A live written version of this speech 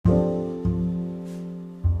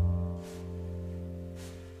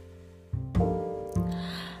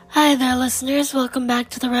Hi there, listeners. Welcome back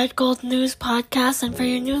to the Red Gold News Podcast, and for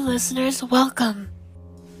your new listeners, welcome.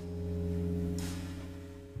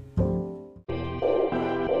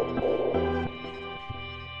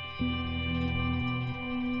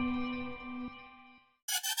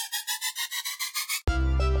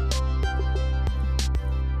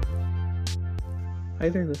 Hi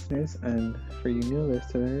there, listeners, and for you new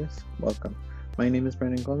listeners, welcome. My name is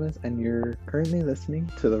Brandon Gomez, and you're currently listening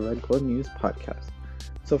to the Red Gold News Podcast.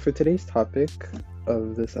 So for today's topic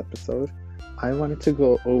of this episode, I wanted to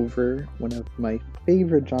go over one of my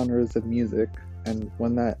favorite genres of music, and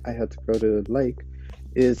one that I had to grow to like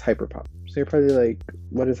is hyperpop. So you're probably like,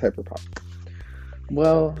 what is hyperpop?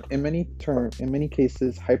 Well, in many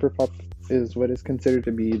cases, hyperpop is what is considered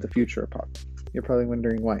to be the future of pop. You're probably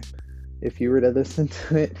wondering why. If you were to listen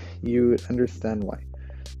to it, you would understand why.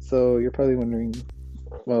 So you're probably wondering,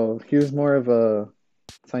 well, here's more of a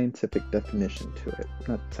scientific definition to it.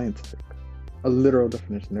 Not scientific, a literal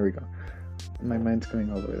definition. There we go. My mind's going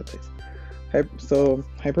all over the place. So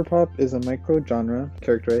hyperpop is a micro-genre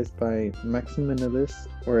characterized by maximalist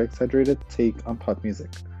or exaggerated take on pop music.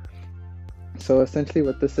 So essentially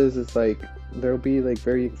what this is like, there'll be like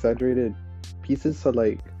very exaggerated pieces. So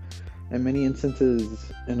like, in many instances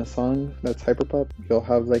in a song that's hyperpop, you'll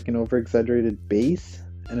have like an over-exaggerated bass,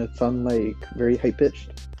 and it's on like very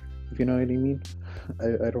high-pitched, if you know what I mean.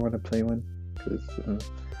 I don't want to play one because it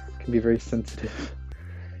can be very sensitive.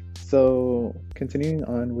 So continuing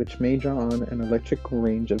on, which may draw on an eclectic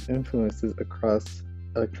range of influences across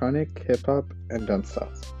electronic, hip-hop, and dance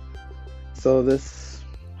styles. So this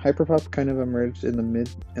hyperpop kind of emerged in the mid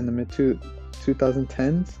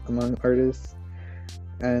 2010s among artists,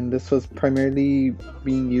 and this was primarily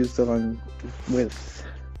being used along with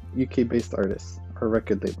UK-based artists or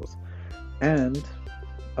record labels. And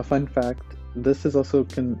a fun fact, this is also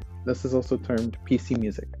termed PC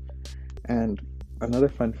music. And another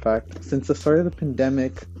fun fact, since the start of the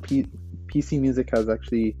pandemic, PC music has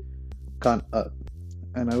actually gone up.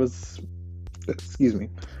 And I was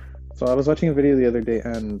watching a video the other day,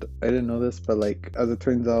 and I didn't know this, but like, as it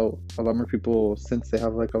turns out, a lot more people, since they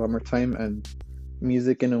have like a lot more time and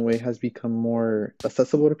music in a way has become more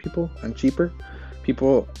accessible to people and cheaper,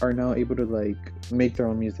 people are now able to like make their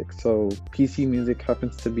own music. So PC music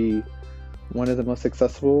happens to be one of the most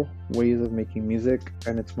accessible ways of making music,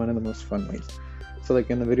 and it's one of the most fun ways. So like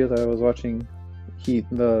in the video that I was watching,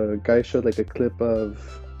 the guy showed like a clip of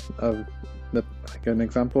like an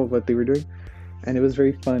example of what they were doing, and it was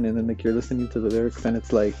very fun. And then like you're listening to the lyrics, and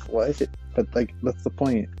it's like, what is it? But like, that's the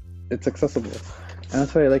point, it's accessible. And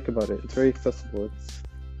that's what I like about it. It's very accessible.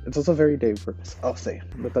 It's also very diverse, I'll say.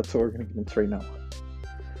 But that's what we're going to get into right now.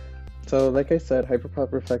 So, like I said,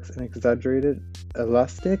 hyperpop reflects an exaggerated,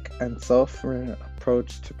 elastic, and self-aware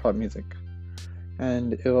approach to pop music.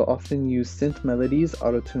 And it will often use synth melodies,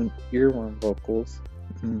 auto-tune, earworm vocals.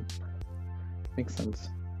 Makes sense.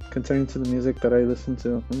 Concerning to the music that I listen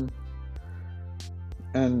to.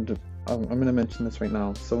 And I'm going to mention this right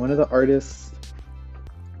now. So, one of the artists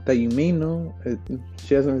that you may know,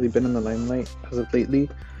 she hasn't really been in the limelight as of lately,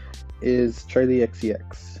 is Charli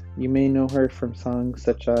XCX. You may know her from songs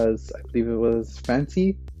such as, I believe it was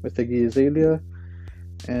Fancy with Iggy Azalea,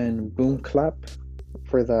 and Boom Clap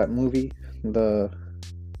for that movie, I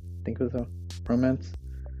think it was a romance.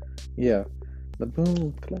 Yeah, the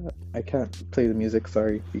Boom Clap. I can't play the music,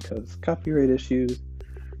 sorry, because copyright issues.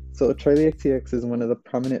 So Charli XCX is one of the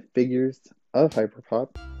prominent figures of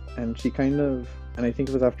hyperpop, and and I think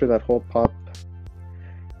it was after that whole pop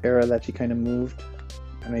era that she kind of moved.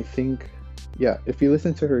 And I think, yeah, if you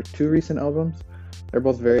listen to her two recent albums, they're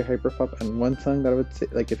both very hyperpop. And one song that I would say,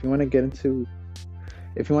 like, if you want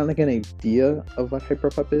like an idea of what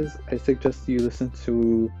hyperpop is, I suggest you listen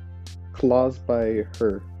to Claws by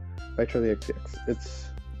Charli XCX.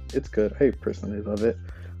 It's good. I personally love it.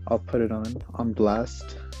 I'll put it on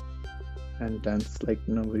blast and dance like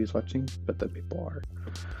nobody's watching, but the people are.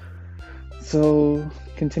 So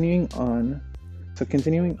continuing on,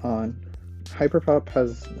 hyperpop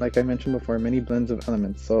has, like I mentioned before, many blends of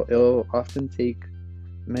elements. So it'll often take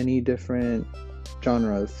many different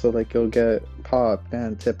genres. So like you'll get pop,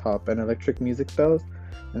 dance, hip hop, and electric music styles.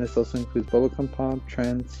 And this also includes bubblegum pop,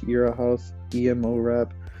 trance, Euro house, emo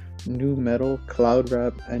rap, new metal, cloud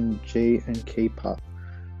rap, and J and K pop.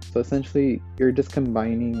 So essentially, you're just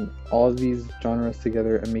combining all these genres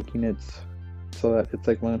together and making it so that it's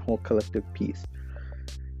like one whole collective piece.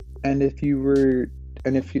 And if you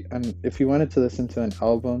wanted to listen to an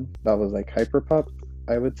album that was like hyperpop,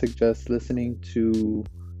 I would suggest listening to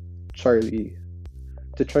Charli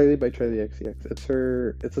by Charli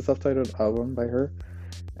XCX. It's a self-titled album by her,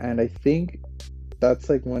 and I think that's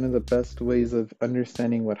like one of the best ways of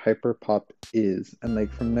understanding what hyperpop is, and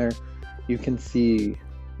like from there you can see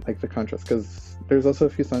like the contrast, because there's also a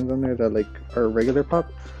few songs on there that like are regular pop,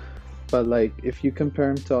 but like if you compare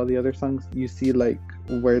them to all the other songs, you see like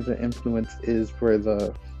where the influence is, where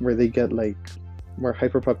they get like where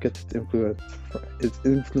hyperpop gets its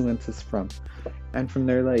influences from, and from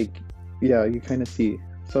there, like, yeah, you kind of see.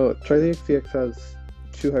 So Charlie XCX has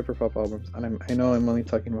two hyperpop albums, and I know I'm only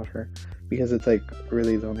talking about her because it's like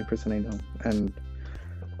really the only person I know,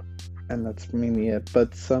 and that's mainly it.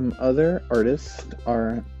 But some other artists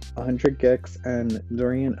are 100 gecs and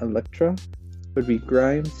Dorian Electra, would be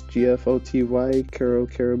Grimes, GFOTY,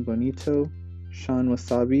 Kero Bonito, Sean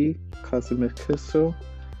Wasabi, Kazumikiso,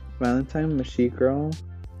 Valentine, Mashi Girl,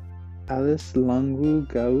 Alice Longwu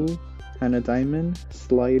Gau, Hannah Diamond,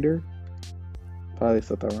 Slider, probably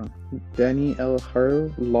said that wrong, Danny L.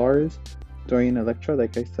 Haro, Lars, Dorian Electra,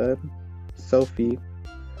 like I said, Sophie.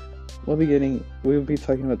 We'll be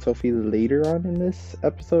talking about Sophie later on in this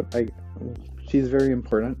episode. She's very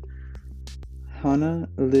important. Hannah,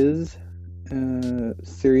 Liz,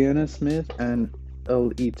 Siriana Smith, and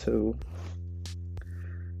El Ito.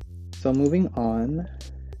 So moving on,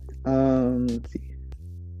 let's see.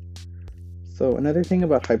 So another thing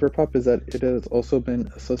about hyperpop is that it has also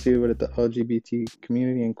been associated with the LGBT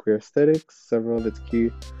community and queer aesthetics. Several of its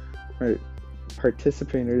key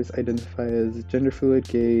participators identify as gender fluid,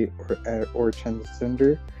 gay, or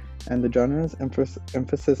transgender, and the genre's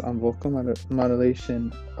emphasis on vocal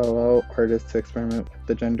modulation allow artists to experiment with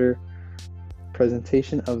the gender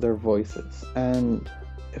presentation of their voices. And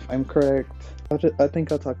if I'm correct, I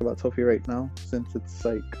think I'll talk about Sophie right now, since it's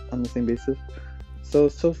like on the same basis. So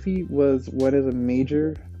Sophie was one of the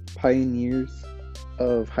major pioneers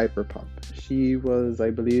of hyperpop. She was,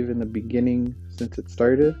 I believe, in the beginning since it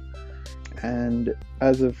started, and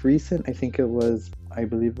as of recent, I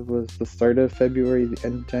believe it was the start of February, the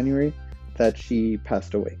end of January, that she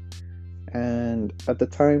passed away. And at the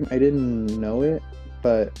time, I didn't know it,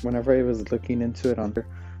 but whenever I was looking into it on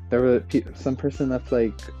there were some person left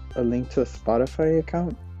like a link to a Spotify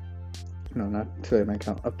account. No, not to an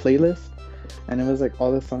account, a playlist. And it was like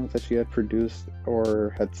all the songs that she had produced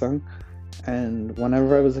or had sung. And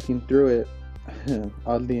whenever I was looking through it,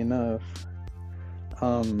 oddly enough,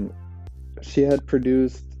 she had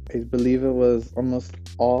produced, I believe it was almost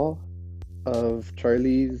all of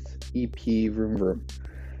Charlie's EP Room Room.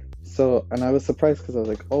 So, and I was surprised because I was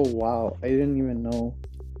like, oh wow, I didn't even know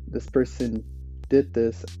this person did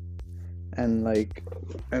this. And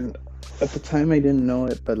at the time I didn't know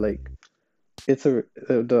it, but like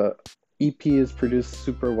the EP is produced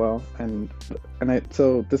super well,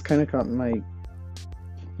 so this kind of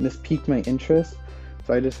piqued my interest.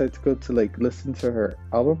 So I decided to go to like listen to her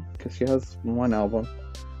album, because she has one album.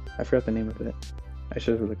 I forgot the name of it. I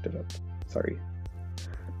should have looked it up. Sorry.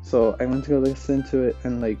 So I went to go listen to it,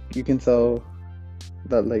 and like you can tell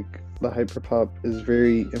that like the hyperpop is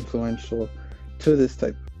very influential to this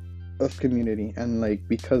type of community, and like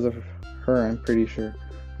because of her, I'm pretty sure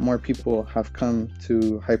more people have come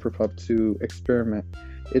to hyperpop to experiment.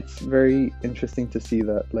 It's very interesting to see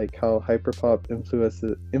that, like how hyperpop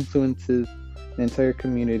influences an entire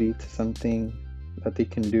community to something that they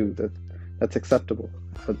can do that's acceptable,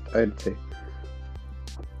 I'd say.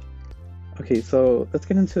 Okay, so let's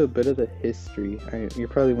get into a bit of the history. You're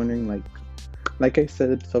probably wondering, like I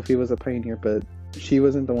said, Sophie was a pioneer, but she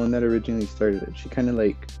wasn't the one that originally started it. She kind of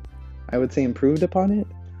I would say improved upon it.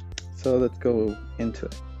 So let's go into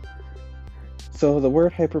it. So the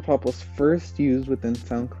word hyperpop was first used within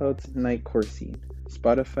SoundCloud's Nightcore scene.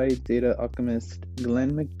 Spotify data alchemist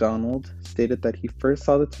Glenn McDonald stated that he first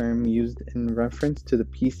saw the term used in reference to the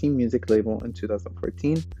PC Music label in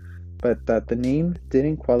 2014, but that the name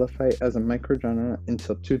didn't qualify as a microgenre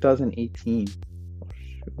until 2018. Oh,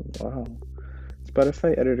 shoot, wow.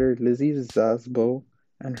 Spotify editor Lizzie Zasbo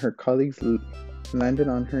and her colleagues landed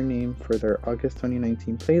on her name for their August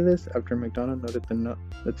 2019 playlist after McDonald noted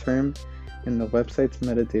the term in the website's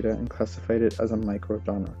metadata and classified it as a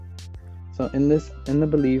microgenre. So in the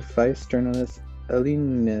belief, Vice journalist Ellie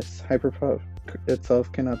Niss, hyperpop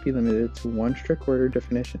itself cannot be limited to one strict order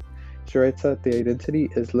definition. She writes that the identity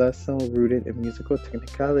is less so rooted in musical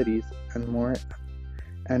technicalities and more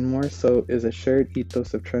so is a shared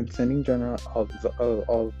ethos of transcending genre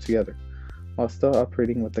altogether, while still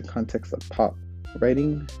operating with the context of pop.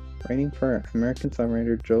 Writing for American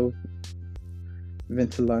songwriter Joe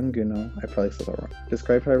Ventolangino, I probably said that wrong,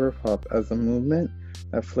 described hyperpop as a movement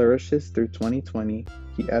that flourishes through 2020.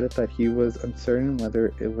 He added that he was uncertain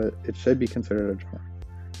whether it should be considered a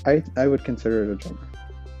genre. I would consider it a genre.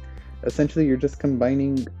 Essentially, you're just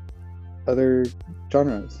combining other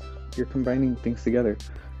genres. You're combining things together,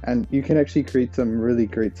 and you can actually create some really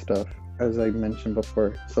great stuff, as I mentioned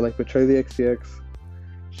before. So like with Charlie XCX,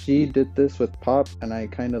 she did this with pop, and I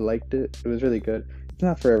kind of liked it. It was really good. It's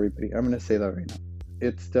not for everybody. I'm gonna say that right now.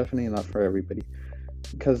 It's definitely not for everybody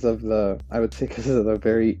because of I would say because of the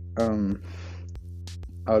very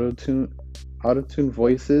auto tune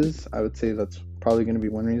voices. I would say that's probably gonna be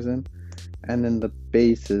one reason, and then the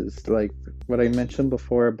basses, like what I mentioned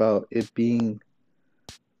before about it being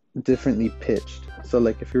differently pitched. So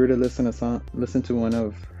like if you were to listen to one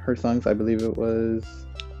of her songs, I believe it was,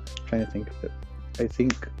 I'm trying to think of it. I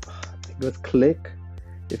think it was Click.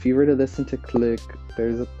 If you were to listen to Click,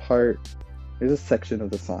 there's a section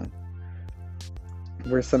of the song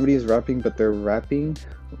where somebody is rapping, but they're rapping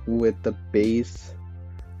with the bass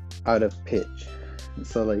out of pitch.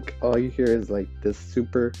 So like all you hear is like this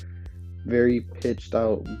super very pitched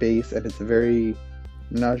out bass, and it's very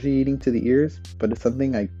nauseating to the ears, but it's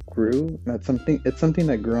something it's something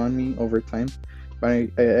that grew on me over time.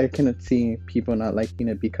 But I cannot see people not liking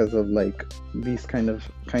it because of like these kinds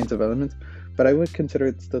of elements. But I would consider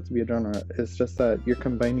it still to be a genre. It's just that you're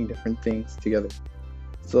combining different things together.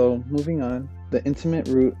 So moving on, the intimate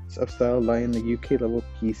roots of style lie in the UK level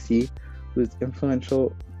PC, whose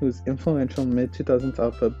influential mid 2000s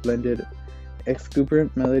output blended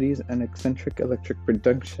exuberant melodies and eccentric electric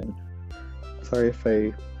production. Sorry if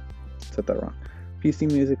I said that wrong.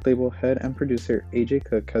 PC music label head and producer AJ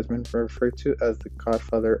Cook has been referred to as the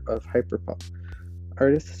godfather of hyperpop.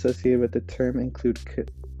 Artists associated with the term include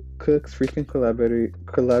Cook's frequent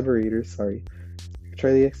collaborators,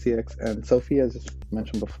 Charlie XCX and Sophie, as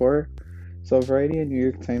mentioned before. So Variety and New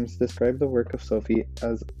York Times described the work of Sophie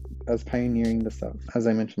as pioneering the style, as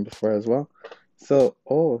I mentioned before as well. So,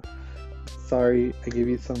 sorry, I gave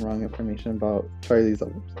you some wrong information about Charlie's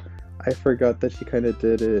albums. I forgot that she kind of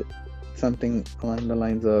did it something along the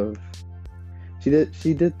lines of she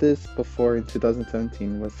did this before in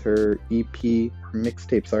 2017 with her EP or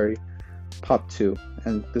mixtape, Pop 2,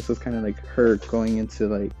 and this was kind of like her going into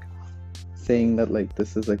like saying that like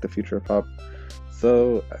this is like the future of pop.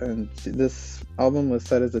 So, and this album was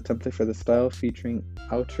set as a template for the style, featuring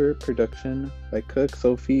outer production by Cook,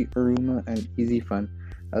 Sophie, Aruma, and Easy Fun,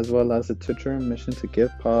 as well as a toucher mission to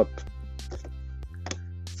give pop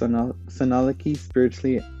sonically,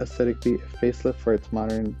 spiritually, aesthetically a facelift for the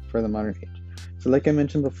modern age. So like I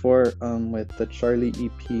mentioned before, with the Charlie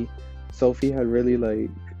EP, Sophie had really like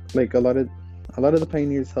a lot of the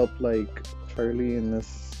pioneers helped like Charlie in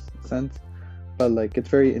this sense, but like it's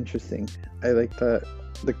very interesting. I like that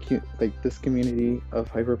this community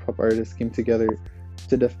of hyperpop artists came together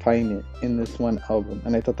to define it in this one album,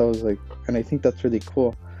 and I thought that was and I think that's really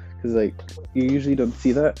cool because like you usually don't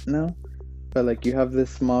see that now. But like you have this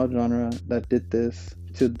small genre that did this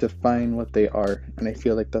to define what they are, and I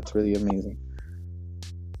feel like that's really amazing.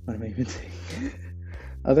 What am I even saying?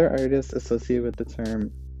 Other artists associated with this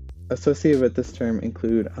term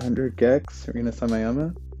include 100 gecs, Rina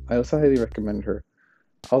Samayama. I also highly recommend her.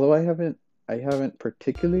 Although I haven't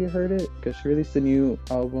particularly heard it because she released a new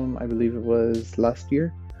album, I believe it was last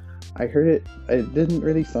year. I heard it. It didn't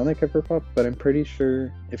really sound like hyperpop, but I'm pretty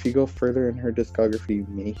sure if you go further in her discography, you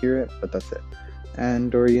may hear it, but that's it.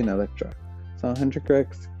 And Dorian Electra. So 100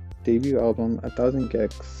 gecs debut album, 1000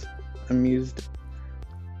 gecs, amidst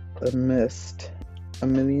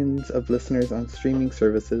millions of listeners on streaming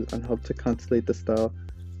services, and helped to constellate the style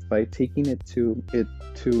by taking it to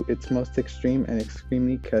its most extreme and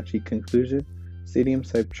extremely catchy conclusion.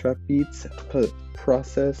 Stadium-type trap beats,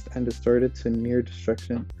 processed and distorted to near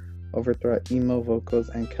destruction, overthrow emo vocals,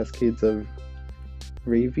 and cascades of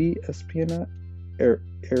ravey espionage,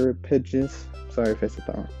 arpeggios. Sorry if I said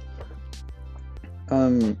that wrong.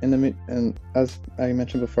 And as I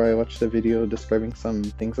mentioned before, I watched a video describing some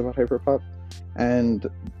things about hyperpop, and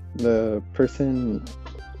the person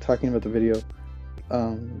talking about the video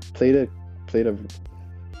played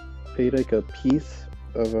like a piece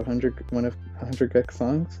of 100 gecs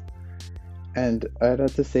songs, and I'd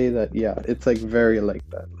have to say that yeah, it's like very like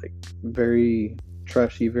that, like very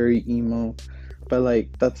trashy, very emo, but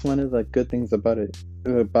like that's one of the good things about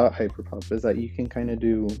hyperpop is that you can kind of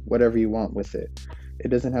do whatever you want with it. It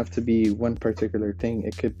doesn't have to be one particular thing,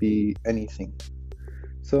 it could be anything.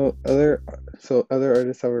 So other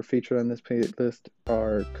artists that were featured on this playlist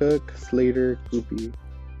are Cook, Slater, Goopy,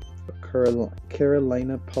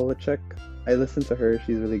 Carolina Polachek. I listened to her,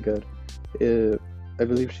 she's really good. I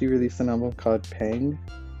believe she released an album called Pang,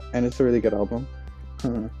 and it's a really good album.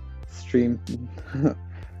 Stream.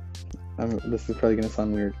 This is probably gonna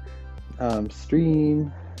sound weird.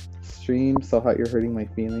 Stream. So Hot You're Hurting My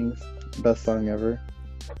Feelings. Best song ever.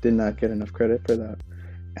 did not get enough credit for that.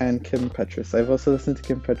 And Kim Petras. I've also listened to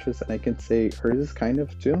Kim Petras, and I can say hers is kind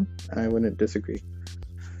of too. I wouldn't disagree.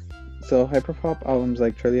 So hyperpop albums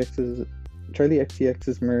like Charlie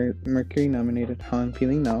XCX's Mercury nominated How I'm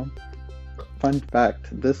Feeling Now. Fun fact,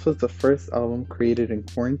 this was the first album created in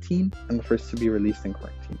quarantine and the first to be released in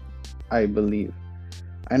quarantine, I believe.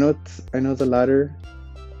 I know the latter,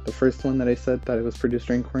 the first one that I said that it was produced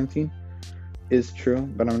during quarantine, is true,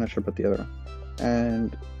 but I'm not sure about the other one.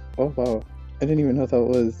 And oh wow, I didn't even know that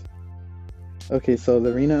was. Okay, so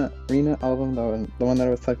the Rina album, the one that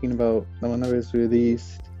I was talking about, the one that was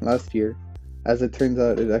released last year, as it turns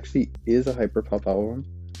out, it actually is a hyperpop album.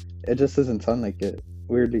 It just doesn't sound like it,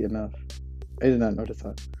 weirdly enough. I did not notice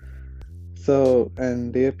that. So,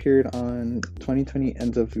 and they appeared on 2020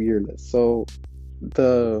 Ends of Year list. So,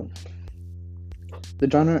 the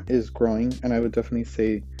genre is growing, and I would definitely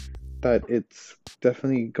say that it's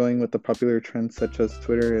definitely going with the popular trends such as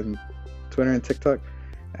Twitter and TikTok,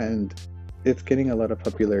 and it's getting a lot of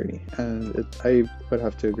popularity, and I would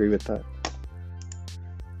have to agree with that.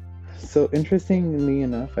 So interestingly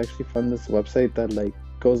enough, I actually found this website that like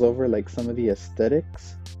goes over like some of the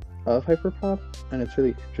aesthetics of hyperpop, and it's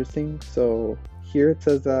really interesting. So here it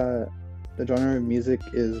says that the genre of music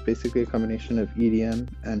is basically a combination of EDM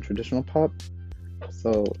and traditional pop.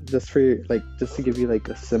 So just to give you like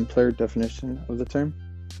a simpler definition of the term.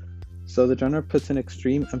 So the genre puts an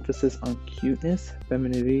extreme emphasis on cuteness,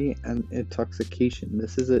 femininity, and intoxication.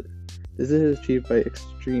 This is achieved by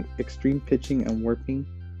extreme pitching and warping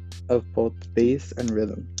of both bass and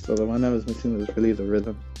rhythm. So the one I was missing was really the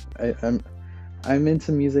rhythm. I'm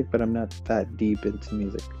into music, but I'm not that deep into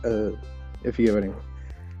music, if you get what I mean.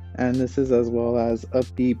 And this is as well as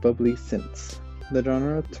upbeat, bubbly synths. The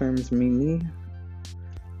genre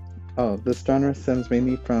this genre stems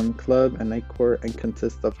mainly from club and nightcore and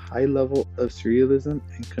consists of high level of surrealism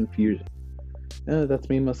and confusion. That's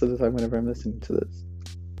me most of the time whenever I'm listening to this.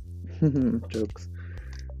 Jokes.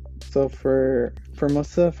 So for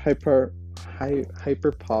most of hyper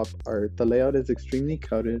pop art, the layout is extremely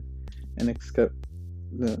crowded and it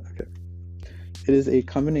is a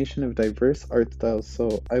combination of diverse art styles.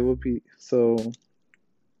 So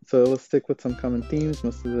let's stick with some common themes.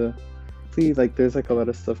 There's like a lot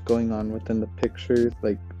of stuff going on within the pictures.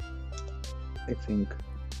 Like, I think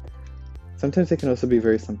sometimes it can also be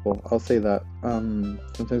very simple. I'll say that.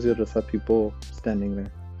 Sometimes you'll just have people standing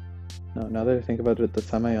there. Now that I think about it, the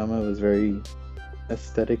Samayama was very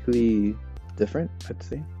aesthetically different, I'd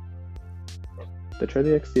say. The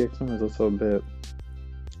Charlie XCX one was also a bit.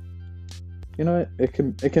 You know what? It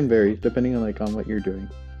can vary depending on on what you're doing.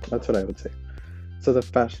 That's what I would say. So the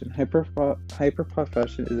fashion, hyperpop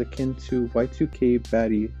fashion is akin to Y2K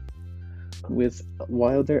baddie with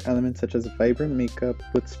wilder elements such as vibrant makeup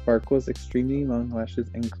with sparkles, extremely long lashes,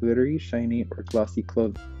 and glittery, shiny, or glossy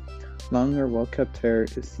clothing. Long or well-kept hair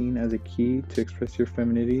is seen as a key to express your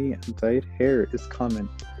femininity, and dyed hair is common,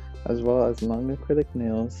 as well as long acrylic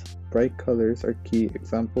nails. Bright colors are key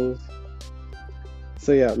examples.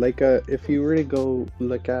 So yeah, if you were to go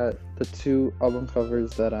look at the two album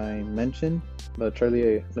covers that I mentioned, the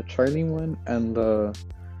Charlie one and the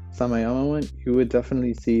Samayama one, you would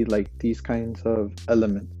definitely see these kinds of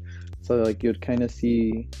elements. So you'd kind of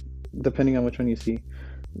see, depending on which one you see,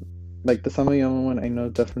 the Samayama one I know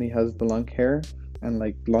definitely has the long hair and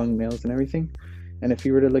long nails and everything. And if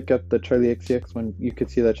you were to look at the Charlie XCX one, you could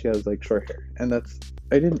see that she has short hair. And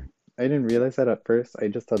I didn't realize that at first. I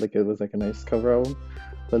just thought it was a nice cover album.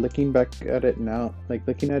 But looking at it now,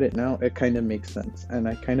 it kind of makes sense, and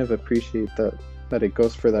I kind of appreciate that it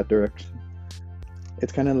goes for that direction.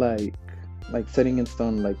 It's kind of like setting in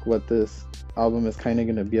stone what this album is kind of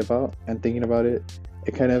going to be about, and thinking about it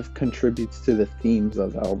kind of contributes to the themes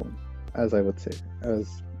of the album, as I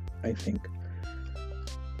think.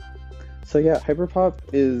 So yeah, hyperpop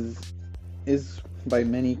is by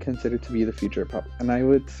many considered to be the future of pop, and I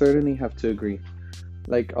would certainly have to agree.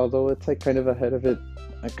 Although it's kind of ahead,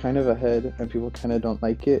 and people kind of don't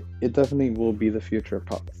like it, it definitely will be the future of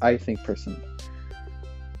pop, I think personally.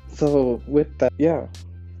 So with that, yeah,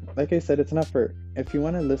 like I said, it's not for, if you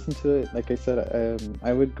want to listen to it, like I said,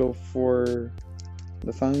 I would go for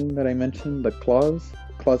the song that I mentioned, the Claws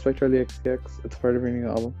by Charlie XCX. It's part of her new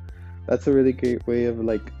album. That's a really great way of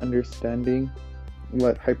understanding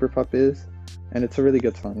what hyperpop is, and it's a really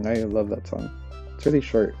good song. I love that song. It's really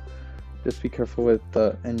short. Just be careful with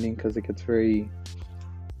the ending because it gets very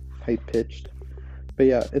high-pitched. But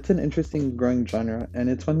yeah, it's an interesting growing genre, and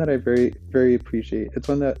it's one that I very, very appreciate. It's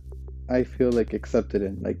one that I feel accepted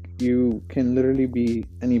in. You can literally be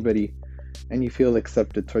anybody and you feel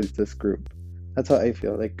accepted towards this group. That's how I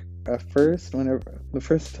feel. at first, whenever the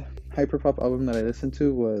first hyperpop album that I listened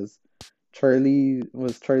to was Charlie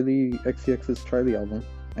XCX's Charlie album.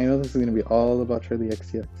 I know this is gonna be all about Charlie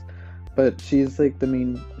XCX, but she's like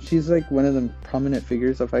one of the prominent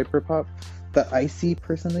figures of hyperpop that I see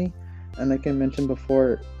personally, and like I mentioned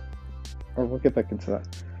before, or we'll get back into that.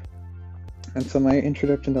 And so my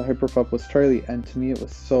introduction to hyperpop was Charlie, and to me it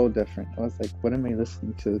was so different. I was like, what am I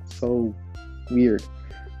listening to? It's so weird.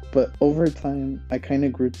 But over time, I kind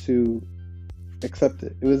of grew to accept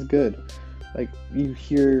it. It was good. Like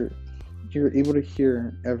you're able to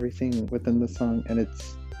hear everything within the song, and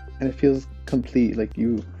it feels complete. Like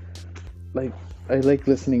I like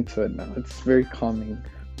listening to it now. It's very calming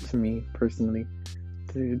to me personally.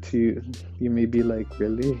 To you may be like,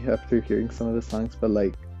 really, after hearing some of the songs, but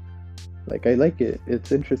like I like it.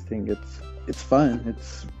 It's interesting. It's fun.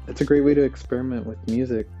 It's a great way to experiment with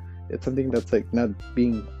music. It's something that's like not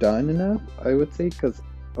being done enough, I would say, because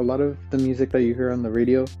a lot of the music that you hear on the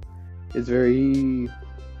radio is very,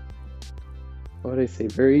 what would I say,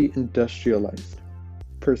 very industrialized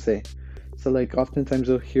per se. So like oftentimes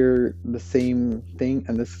you'll hear the same thing,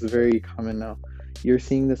 and this is very common now. You're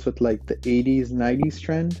seeing this with like the 80s 90s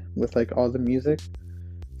trend with like all the music.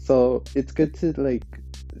 So it's good to like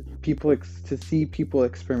to see people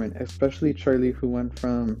experiment, especially Charlie, who went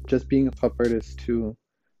from just being a pop artist to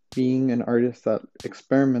being an artist that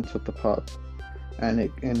experiments with the pop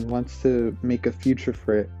and wants to make a future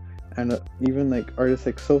for it. And even like artists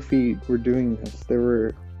like Sophie were doing this. They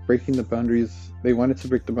were breaking the boundaries. They wanted to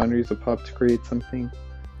break the boundaries of pop to create something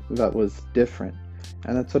that was different.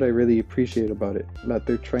 And that's what I really appreciate about it, that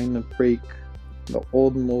they're trying to break the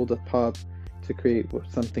old mold of pop to create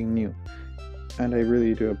something new. And I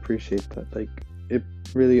really do appreciate that. Like, it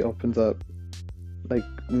really opens up like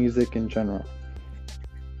music in general.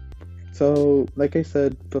 So like I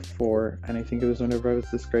said before, and I think it was whenever I was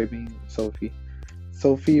describing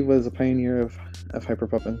Sophie was a pioneer of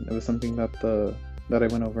hyperpop, and it was something that I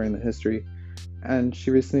went over in the history, and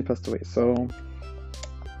she recently passed away. So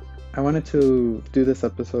I wanted to do this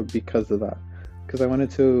episode because of that, because I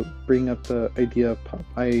wanted to bring up the idea of pop.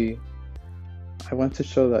 I want to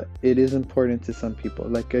show that it is important to some people.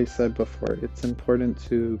 Like I said before, it's important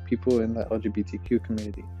to people in the LGBTQ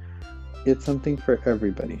community. It's something for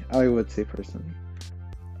everybody, I would say personally.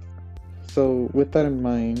 So with that in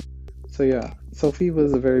mind, Sophie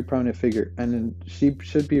was a very prominent figure, and she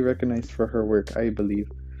should be recognized for her work, I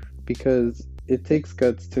believe, because it takes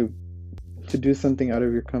guts to do something out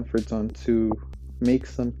of your comfort zone, to make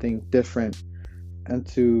something different, and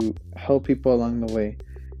to help people along the way.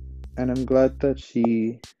 And I'm glad that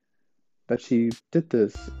she did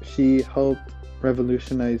this. She helped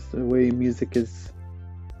revolutionize the way music is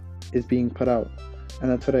being put out, and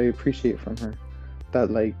that's what I appreciate from her. That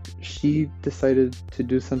like she decided to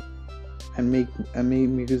do something and make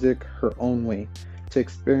music her own way, to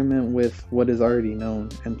experiment with what is already known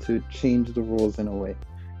and to change the rules in a way.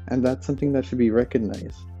 And that's something that should be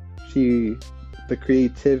recognized. The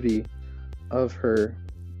creativity of her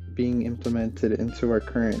being implemented into our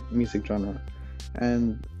current music genre,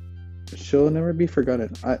 and she'll never be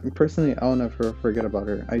forgotten. I'll never forget about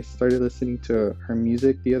her. I started listening to her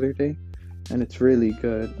music the other day, and it's really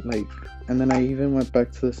good. And then I even went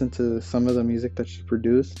back to listen to some of the music that she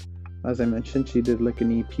produced. As I mentioned, she did like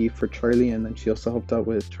an EP for Charlie, and then she also helped out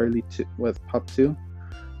with with Pop 2.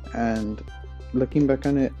 And looking back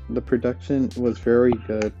on it, the production was very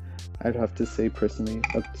good. I'd have to say personally,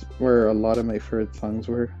 that's where a lot of my favorite songs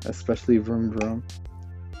were, especially Vroom Vroom.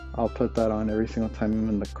 I'll put that on every single time I'm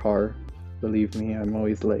in the car. Believe me, I'm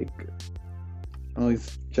always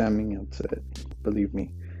jamming out to it. Believe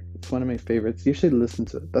me, it's one of my favorites. You should listen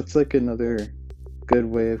to it. That's like another good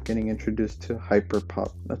way of getting introduced to hyper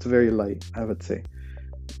pop. That's very light, I would say.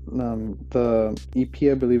 The EP,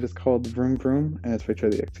 I believe, is called Vroom Vroom, and it's by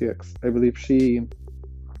Charlie XCX. I believe she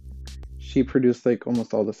produced like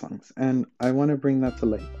almost all the songs, and I want to bring that to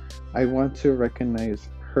light. I want to recognize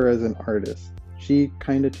her as an artist. She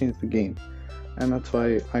kind of changed the game, and that's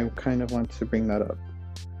why I kind of want to bring that up.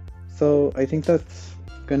 So I think that's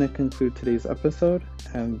gonna conclude today's episode,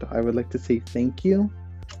 and I would like to say thank you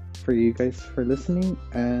for you guys for listening,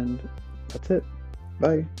 and that's it.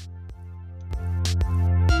 Bye.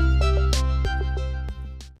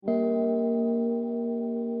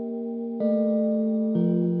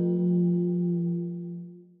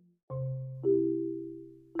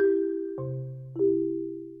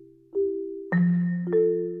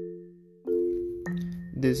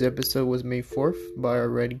 This episode was made forth by our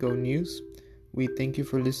Red Go News. We thank you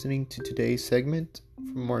for listening to today's segment.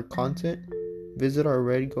 For more content, visit our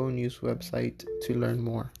Red Go News website to learn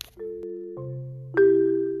more.